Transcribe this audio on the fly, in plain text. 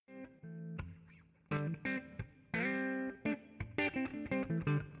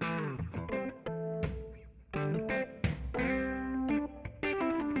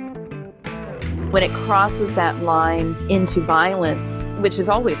When it crosses that line into violence, which is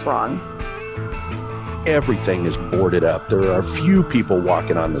always wrong. Everything is boarded up. There are few people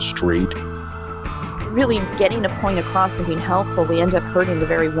walking on the street. Really getting a point across and being helpful, we end up hurting the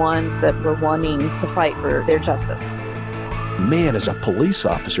very ones that were wanting to fight for their justice. Man, as a police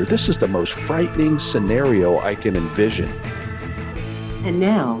officer, this is the most frightening scenario I can envision. And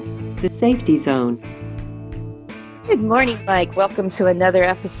now, the Safety Zone. Good morning, Mike. Welcome to another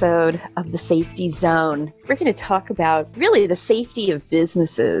episode of the Safety Zone. We're going to talk about really the safety of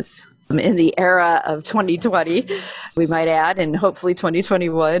businesses in the era of 2020, we might add, and hopefully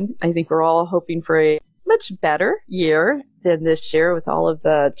 2021. I think we're all hoping for a much better year than this year with all of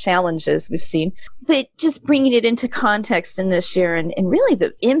the challenges we've seen. But just bringing it into context in this year and really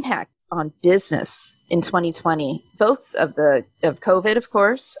the impact on business in 2020, both of COVID, of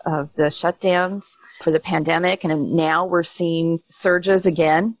course, of the shutdowns for the pandemic. And now we're seeing surges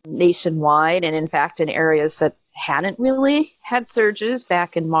again nationwide. And in fact, in areas that hadn't really had surges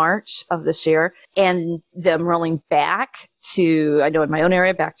back in March of this year, and them rolling back to, I know in my own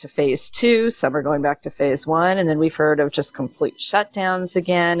area, back to phase 2, some are going back to phase 1, and then we've heard of just complete shutdowns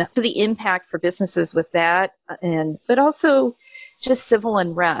again. So the impact for businesses with that, but also just civil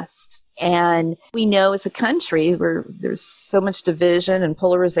unrest. And we know as a country where there's so much division and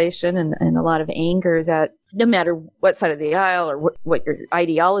polarization and a lot of anger that no matter what side of the aisle or what your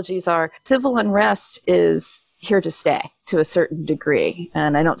ideologies are, civil unrest is here to stay to a certain degree.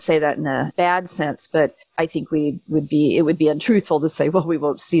 And I don't say that in a bad sense, but I think it would be untruthful to say, well, we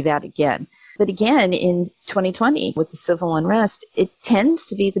won't see that again. But again, in 2020, with the civil unrest, it tends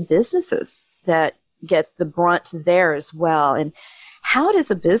to be the businesses that get the brunt there as well. And how does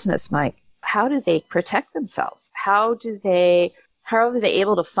a business, Mike, how do they protect themselves? How are they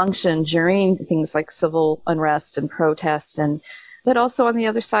able to function during things like civil unrest and protests, but also on the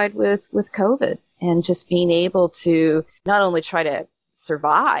other side with COVID? And just being able to not only try to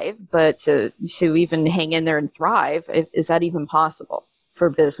survive, but to even hang in there and thrive. Is that even possible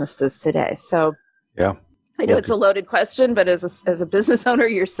for businesses today? So yeah, I know it's a loaded question, but as a business owner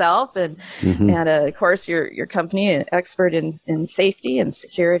yourself and of course your company, an expert in safety and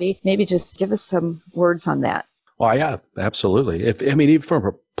security, maybe just give us some words on that. Well, yeah, absolutely. Even from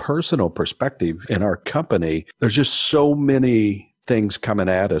a personal perspective in our company, there's just so many things coming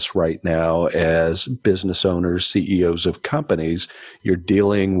at us right now as business owners, CEOs of companies. You're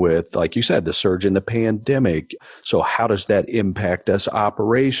dealing with, like you said, the surge in the pandemic. So how does that impact us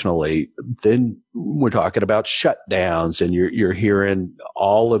operationally? Then we're talking about shutdowns, and you're hearing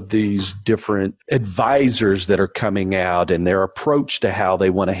all of these different advisors that are coming out and their approach to how they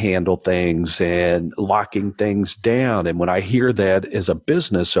want to handle things and locking things down. And when I hear that as a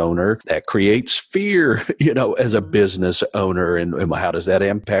business owner, that creates fear, as a business owner. And how does that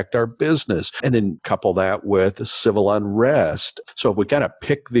impact our business? And then couple that with civil unrest. So if we kind of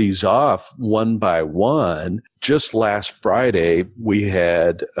pick these off one by one, just last Friday, we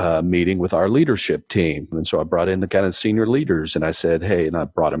had a meeting with our leadership team. And so I brought in the kind of senior leaders and I said, hey, and I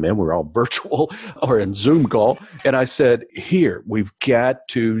brought them in. We were all virtual or in Zoom call. And I said, here, we've got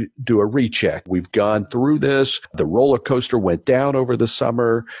to do a recheck. We've gone through this. The roller coaster went down over the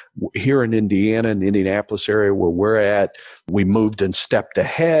summer. Here in Indiana, in the Indianapolis area where we're at, we moved and stepped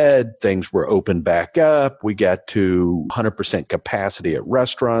ahead. Things were opened back up. We got to 100% capacity at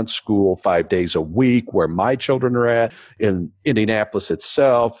restaurants, school 5 days a week, where my children are at. In Indianapolis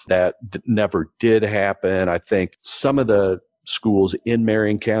itself, that never did happen. I think some of the schools in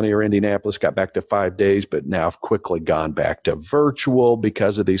Marion County or Indianapolis got back to 5 days, but now have quickly gone back to virtual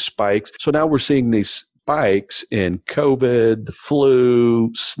because of these spikes. So now we're seeing these spikes in COVID, the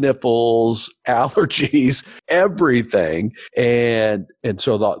flu, sniffles, allergies, everything. And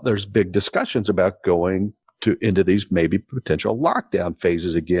so there's big discussions about going into these maybe potential lockdown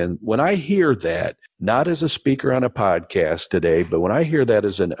phases again. When I hear that, not as a speaker on a podcast today, but when I hear that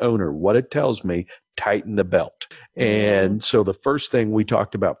as an owner, what it tells me, tighten the belt. And so the first thing we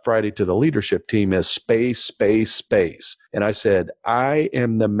talked about Friday to the leadership team is space, space, space. And I said, I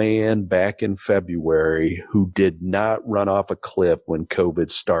am the man back in February who did not run off a cliff when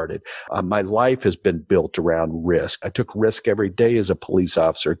COVID started. My life has been built around risk. I took risk every day as a police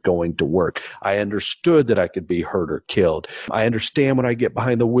officer going to work. I understood that I could be hurt or killed. I understand when I get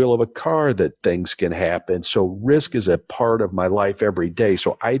behind the wheel of a car that things can happen. So risk is a part of my life every day.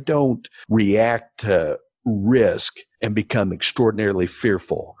 So I don't react to risk and become extraordinarily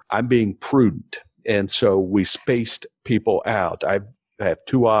fearful. I'm being prudent. And so we spaced people out. I have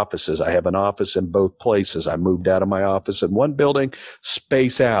 2 offices. I have an office in both places. I moved out of my office in one building,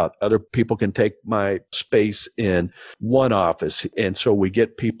 space out. Other people can take my space in one office. And so we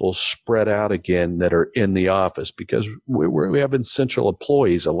get people spread out again that are in the office because we have essential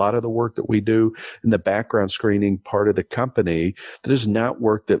employees. A lot of the work that we do in the background screening part of the company, that is not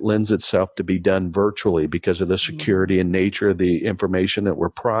work that lends itself to be done virtually because of the security and nature of the information that we're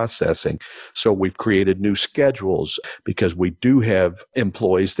processing. So we've created new schedules because we do have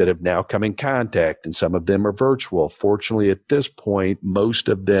employees that have now come in contact, and some of them are virtual. Fortunately, at this point, most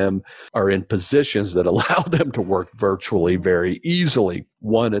of them are in positions that allow them to work virtually very easily.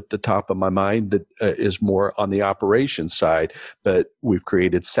 One at the top of my mind that is more on the operations side, but we've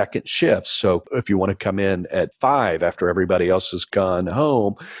created second shifts. So if you want to come in at 5 after everybody else has gone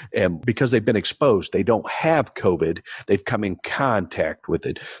home, and because they've been exposed, they don't have COVID, they've come in contact with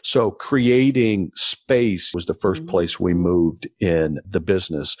it. So creating space was the first place we moved in the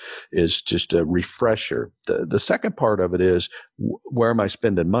business, is just a refresher. The second part of it is, where am I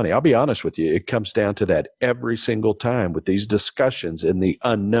spending money? I'll be honest with you. It comes down to that every single time with these discussions in the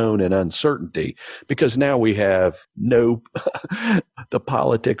unknown and uncertainty, because now we have the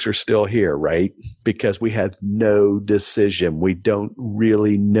politics are still here, right? Because we have no decision. We don't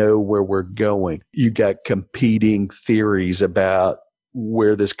really know where we're going. You got competing theories about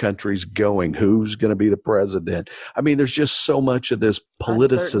where this country's going, who's going to be the president. I mean, there's just so much of this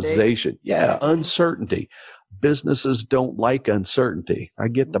politicization. Uncertainty. Businesses don't like uncertainty. I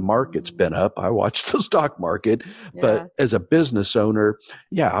get the market's been up. I watch the stock market, but as a business owner,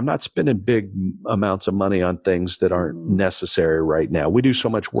 I'm not spending big amounts of money on things that aren't necessary right now. We do so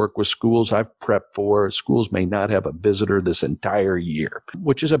much work with schools. I've prepped for schools may not have a visitor this entire year,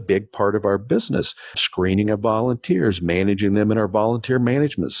 which is a big part of our business. Screening of volunteers, managing them in our volunteer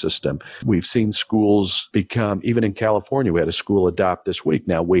management system. We've seen schools become, even in California, we had a school adopt this week.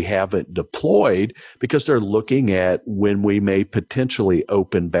 Now we haven't deployed because they're looking at when we may potentially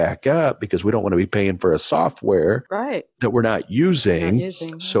open back up, because we don't want to be paying for a software that we're not using.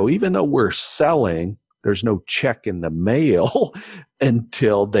 So even though we're selling, there's no check in the mail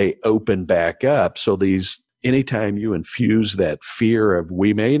until they open back up. So anytime you infuse that fear of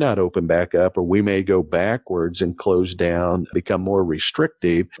we may not open back up, or we may go backwards and close down, become more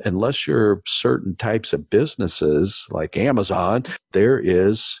restrictive, unless you're certain types of businesses like Amazon, there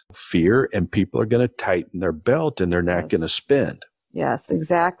is fear and people are going to tighten their belt and they're not going to spend. Yes,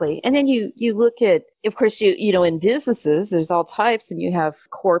 exactly. And then you look at, of course, you know, in businesses, there's all types, and you have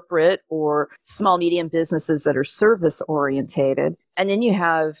corporate or small, medium businesses that are service orientated. And then you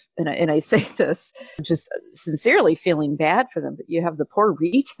have, and I say this just sincerely feeling bad for them, but you have the poor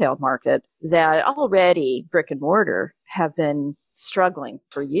retail market that already brick and mortar have been struggling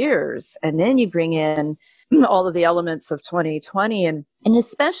for years. And then you bring in all of the elements of 2020, and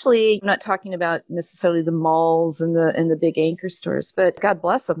especially, I'm not talking about necessarily the malls and the big anchor stores, but God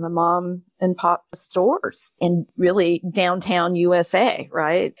bless them, the mom and pop stores, and really downtown USA,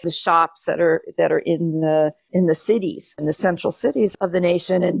 right? The shops that are in the cities, in the central cities of the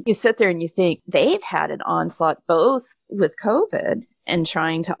nation. And you sit there and you think they've had an onslaught both with COVID and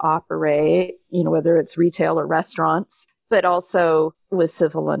trying to operate, you know, whether it's retail or restaurants, but also with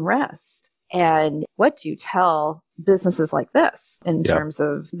civil unrest. And what do you tell businesses like this in terms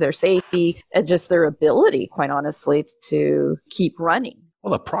of their safety and just their ability, quite honestly, to keep running?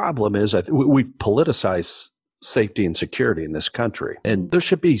 Well, the problem is we've politicized safety and security in this country. And there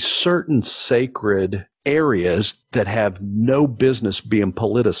should be certain sacred areas that have no business being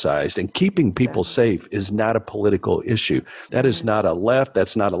politicized, and keeping people safe is not a political issue. That is not a left.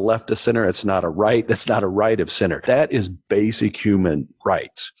 That's not a left of center. It's not a right. That's not a right of center. That is basic human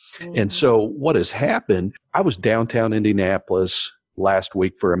rights. And so what has happened, I was downtown Indianapolis last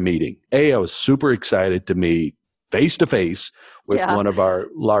week for a meeting. I was super excited to meet face to face with one of our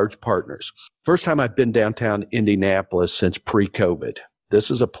large partners. First time I've been downtown Indianapolis since pre-COVID. This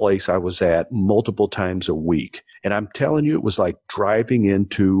is a place I was at multiple times a week. And I'm telling you, it was like driving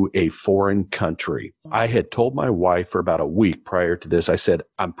into a foreign country. I had told my wife for about a week prior to this, I said,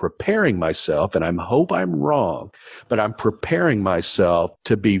 I'm preparing myself, and I hope I'm wrong, but I'm preparing myself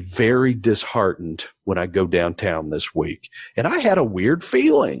to be very disheartened when I go downtown this week. And I had a weird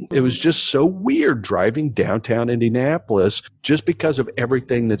feeling. It was just so weird driving downtown Indianapolis just because of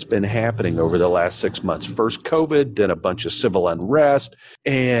everything that's been happening over the last 6 months. First COVID, then a bunch of civil unrest.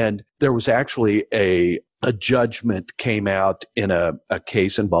 And there was actually a judgment came out in a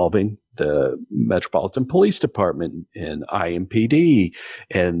case involving the Metropolitan Police Department and IMPD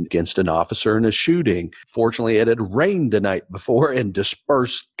and against an officer in a shooting. Fortunately, it had rained the night before and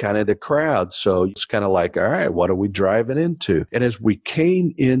dispersed kind of the crowd. So it's kind of like, all right, what are we driving into? And as we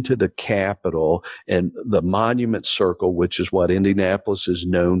came into the Capitol and the Monument Circle, which is what Indianapolis is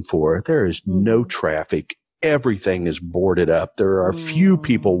known for, there is no traffic. Everything is boarded up. There are few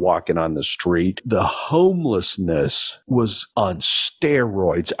people walking on the street. The homelessness was on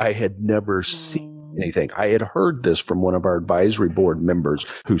steroids. I had never seen anything. I had heard this from one of our advisory board members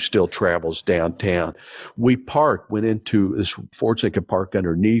who still travels downtown. We went into this, fortunately could park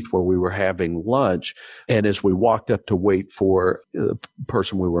underneath where we were having lunch. And as we walked up to wait for the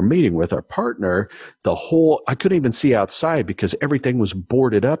person we were meeting with, our partner, I couldn't even see outside because everything was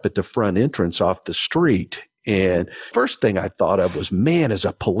boarded up at the front entrance off the street. And first thing I thought of was, man, as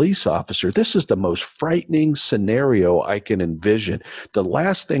a police officer, this is the most frightening scenario I can envision. The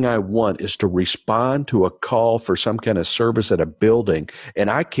last thing I want is to respond to a call for some kind of service at a building and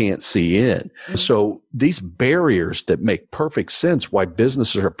I can't see in. So these barriers that make perfect sense why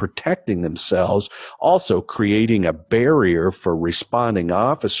businesses are protecting themselves, also creating a barrier for responding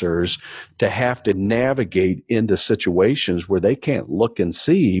officers to have to navigate into situations where they can't look and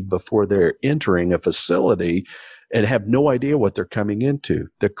see before they're entering a facility and have no idea what they're coming into.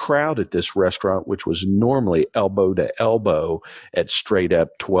 The crowd at this restaurant, which was normally elbow to elbow at straight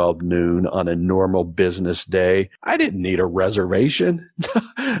up 12 noon on a normal business day, I didn't need a reservation.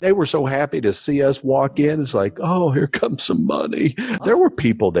 They were so happy to see us walk in. It's like, oh, here comes some money. There were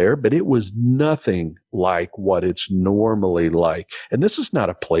people there, but it was nothing like what it's normally like. And this is not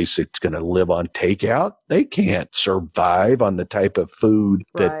a place that's going to live on takeout. They can't survive on the type of food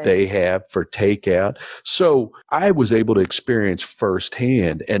that they have for takeout. So I was able to experience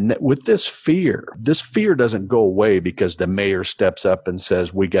firsthand. And with this fear doesn't go away because the mayor steps up and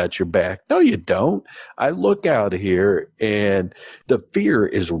says, we got your back. No, you don't. I look out here and the fear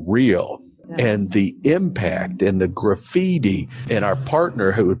is real. Yes. And the impact and the graffiti, and our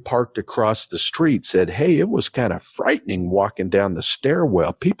partner who had parked across the street said, hey, it was kind of frightening walking down the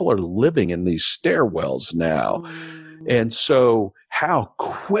stairwell. People are living in these stairwells now. And so how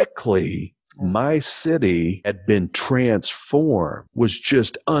quickly my city had been transformed was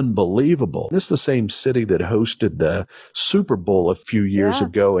just unbelievable. This is the same city that hosted the Super Bowl a few years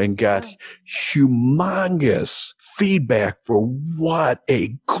ago and got humongous feedback for what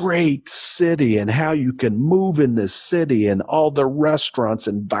a great city and how you can move in this city and all the restaurants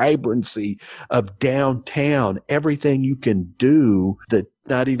and vibrancy of downtown, everything you can do that's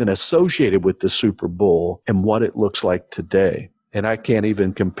not even associated with the Super Bowl and what it looks like today. And I can't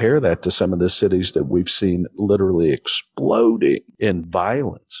even compare that to some of the cities that we've seen literally exploding in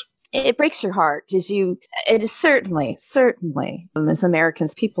violence. It breaks your heart because it is certainly, as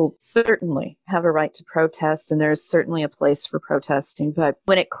Americans, people certainly have a right to protest, and there's certainly a place for protesting. But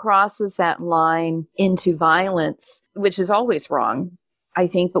when it crosses that line into violence, which is always wrong, I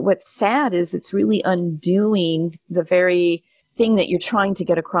think, but what's sad is it's really undoing the very thing that you're trying to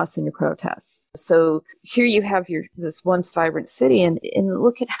get across in your protest. So here you have this once vibrant city, and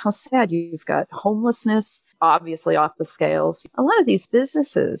look at how sad. You've got homelessness, obviously off the scales. A lot of these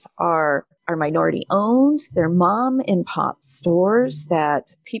businesses are minority owned. They're mom and pop stores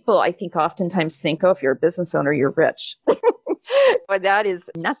that people, I think, oftentimes think, oh, if you're a business owner, you're rich. But that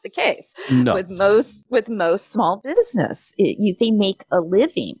is not the case. No. With most small business. They make a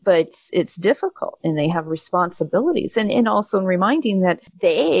living, but it's difficult and they have responsibilities. And also in reminding that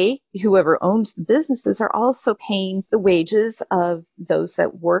whoever owns the businesses, are also paying the wages of those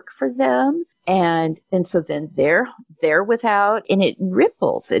that work for them. And so then they're without, and it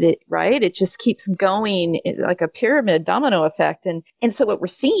ripples right? It just keeps going like a pyramid domino effect. And so what we're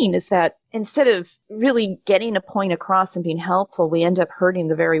seeing is that instead of really getting a point across and being helpful, we end up hurting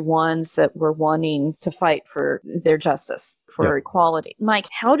the very ones that were wanting to fight for their justice, for equality. Mike,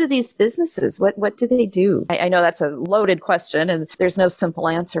 how do these businesses, what do they do? I know that's a loaded question and there's no simple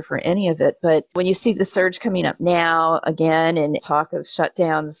answer for any of it, but when you see the surge coming up now again and talk of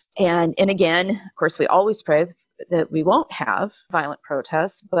shutdowns and again, of course, we always pray that we won't have violent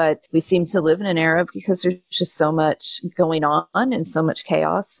protests, but we seem to live in an era because there's just so much going on and so much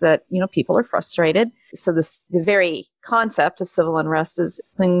chaos that, people are frustrated. So the very concept of civil unrest is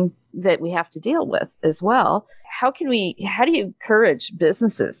something that we have to deal with as well. how do you encourage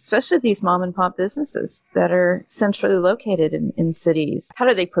businesses, especially these mom and pop businesses that are centrally located in cities? How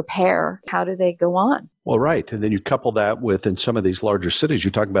do they prepare? How do they go on? Well, right. And then you couple that with in some of these larger cities, you're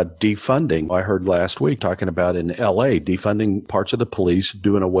talking about defunding. I heard last week talking about in LA, defunding parts of the police,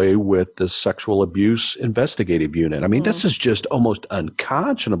 doing away with the sexual abuse investigative unit. I mean, this is just almost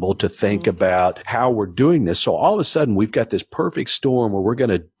unconscionable to think about how we're doing this. So all of a sudden we've got this perfect storm where we're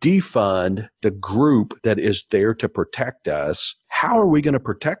going to defund the group that is there to protect us. How are we going to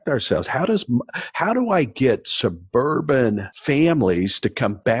protect ourselves? How do I get suburban families to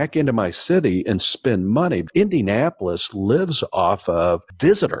come back into my city and spend money? Indianapolis lives off of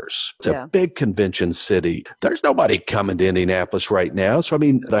visitors. It's a big convention city. There's nobody coming to Indianapolis right now. So, I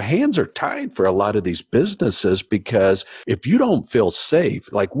mean, the hands are tied for a lot of these businesses because if you don't feel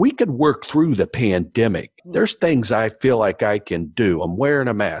safe, like we could work through the pandemic. There's things I feel like I can do. I'm wearing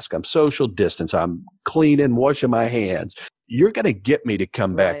a mask. I'm social distance. I'm cleaning, washing my hands. You're going to get me to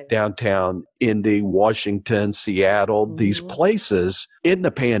come back downtown Indy, Washington, Seattle, these places in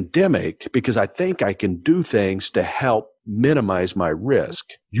the pandemic because I think I can do things to help minimize my risk.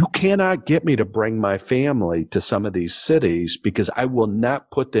 You cannot get me to bring my family to some of these cities because I will not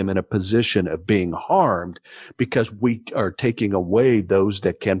put them in a position of being harmed because we are taking away those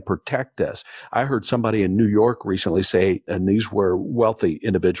that can protect us. I heard somebody in New York recently say, and these were wealthy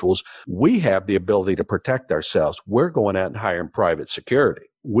individuals, we have the ability to protect ourselves. We're going out and hiring private security.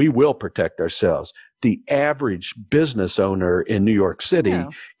 We will protect ourselves. The average business owner in New York City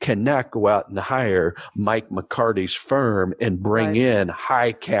cannot go out and hire Mike McCarty's firm and bring in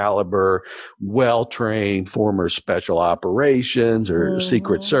high caliber, well-trained former special operations or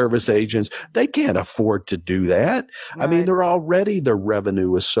Secret Service agents. They can't afford to do that. I mean, their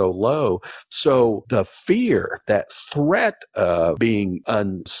revenue is so low. So the fear, that threat of being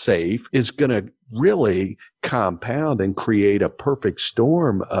unsafe is going to really compound and create a perfect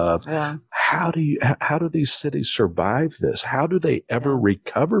storm of how do these cities survive this? How do they ever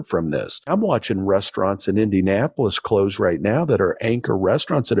recover from this? I'm watching restaurants in Indianapolis close right now that are anchor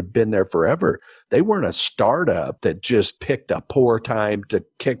restaurants that have been there forever. They weren't a startup that just picked a poor time to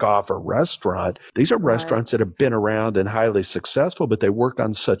kick off a restaurant. These are restaurants that have been around and highly successful, but they work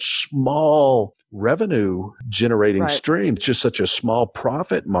on such small revenue generating streams, just such a small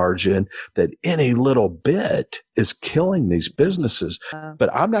profit margin that any little bit is killing these businesses.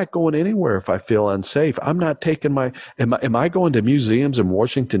 But I'm not going anywhere if I feel unsafe. I'm not taking am I going to museums in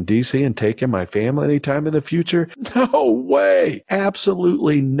Washington, D.C. and taking my family anytime in the future? No way.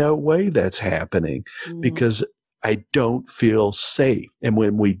 Absolutely no way that's happening because I don't feel safe. And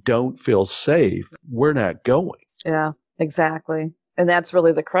when we don't feel safe, we're not going. Yeah, exactly. And that's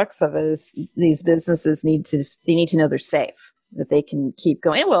really the crux of it is these businesses need to know they're safe, that they can keep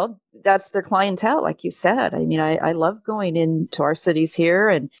going. Well, that's their clientele, like you said. I mean, I love going into our cities here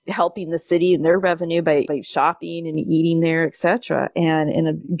and helping the city and their revenue by shopping and eating there, et cetera, and in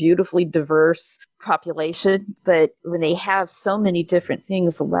a beautifully diverse population. But when they have so many different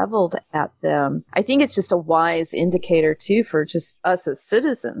things leveled at them, I think it's just a wise indicator too for just us as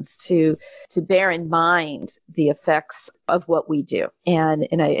citizens to bear in mind the effects of what we do. And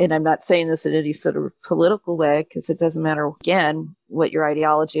I'm not saying this in any sort of political way because it doesn't matter, again, what your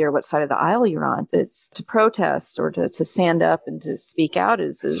ideology or what side of the aisle you're on. It's to protest or to stand up and to speak out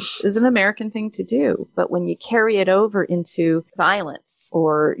is an American thing to do. But when you carry it over into violence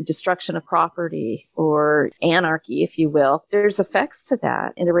or destruction of property or anarchy, if you will, there's effects to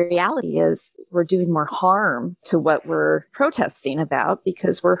that. And the reality is we're doing more harm to what we're protesting about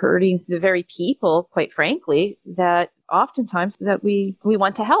because we're hurting the very people, quite frankly, that oftentimes that we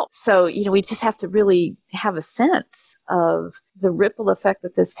want to help. So, we just have to really have a sense of the ripple effect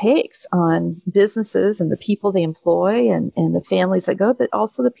that this takes on businesses and the people they employ and the families that go, but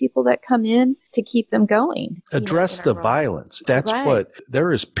also the people that come in to keep them going. Address the violence. That's what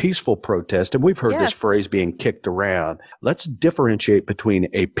there is peaceful protest. And we've heard this phrase being kicked around. Let's differentiate between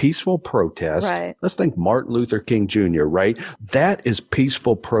a peaceful protest. Let's think Martin Luther King Jr., right? That is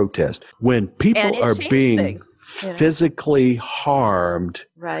peaceful protest. When people are being physically harmed,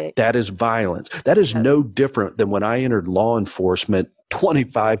 that is violence. That is no different than when I entered law enforcement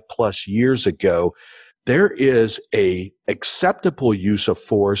 25 plus years ago. There is a acceptable use of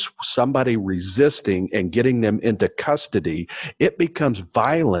force, somebody resisting and getting them into custody. It becomes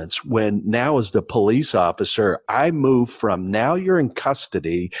violence when now as the police officer, I move from now you're in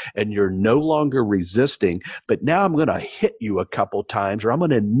custody and you're no longer resisting, but now I'm going to hit you a couple times or I'm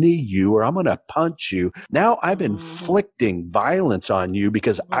going to knee you or I'm going to punch you. Now I'm inflicting violence on you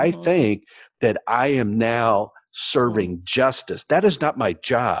because I think that I am now serving justice. That is not my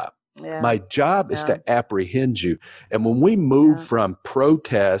job. Yeah. My job is to apprehend you. And when we move from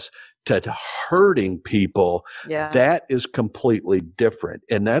protests to hurting people, that is completely different.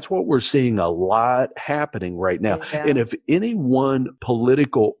 And that's what we're seeing a lot happening right now. Yeah. And if any one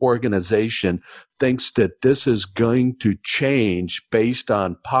political organization thinks that this is going to change based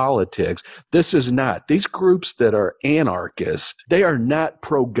on politics, this is not. These groups that are anarchists, they are not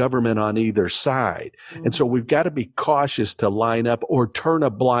pro-government on either side. And so we've got to be cautious to line up or turn a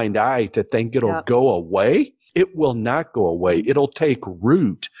blind eye to think it'll go away. It will not go away. It'll take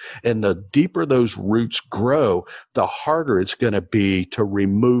root. And the deeper those roots grow, the harder it's going to be to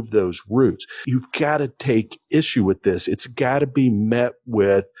remove those roots. You've got to take issue with this. It's got to be met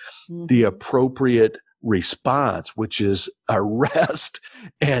with the appropriate response, which is arrest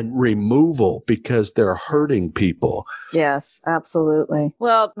and removal, because they're hurting people. Yes, absolutely.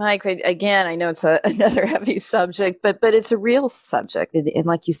 Well, Mike, again, I know it's another heavy subject, but it's a real subject. And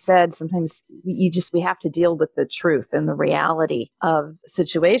like you said, sometimes we have to deal with the truth and the reality of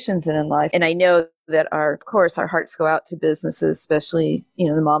situations in life. And I know that of course, our hearts go out to businesses, especially,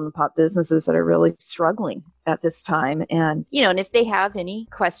 the mom and pop businesses that are really struggling at this time. And, and if they have any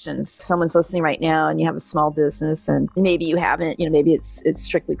questions, if someone's listening right now and you have a small business and maybe you haven't, maybe it's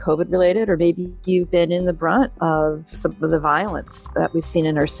strictly COVID related, or maybe you've been in the brunt of some of the violence that we've seen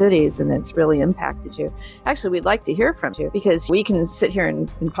in our cities and it's really impacted you. Actually, we'd like to hear from you, because we can sit here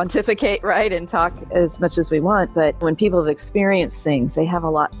and pontificate, right, and talk as much as we want. But when people have experienced things, they have a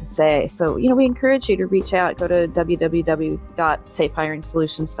lot to say. So, we encourage you to reach out, go to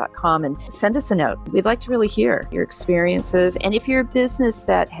www.safehiringsolutions.com and send us a note. We'd like to really hear your experiences. And if you're a business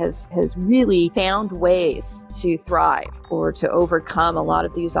that has really found ways to thrive or to overcome a lot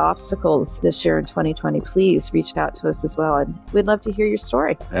of these obstacles this year in 2020, please reach out to us as well. And we'd love to hear your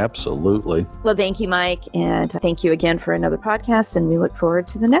story. Absolutely. Well, thank you, Mike. And thank you again for another podcast. And we look forward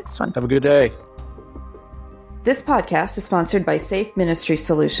to the next one. Have a good day. This podcast is sponsored by Safe Ministry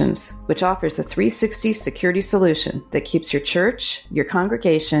Solutions, which offers a 360 security solution that keeps your church, your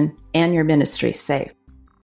congregation, and your ministry safe.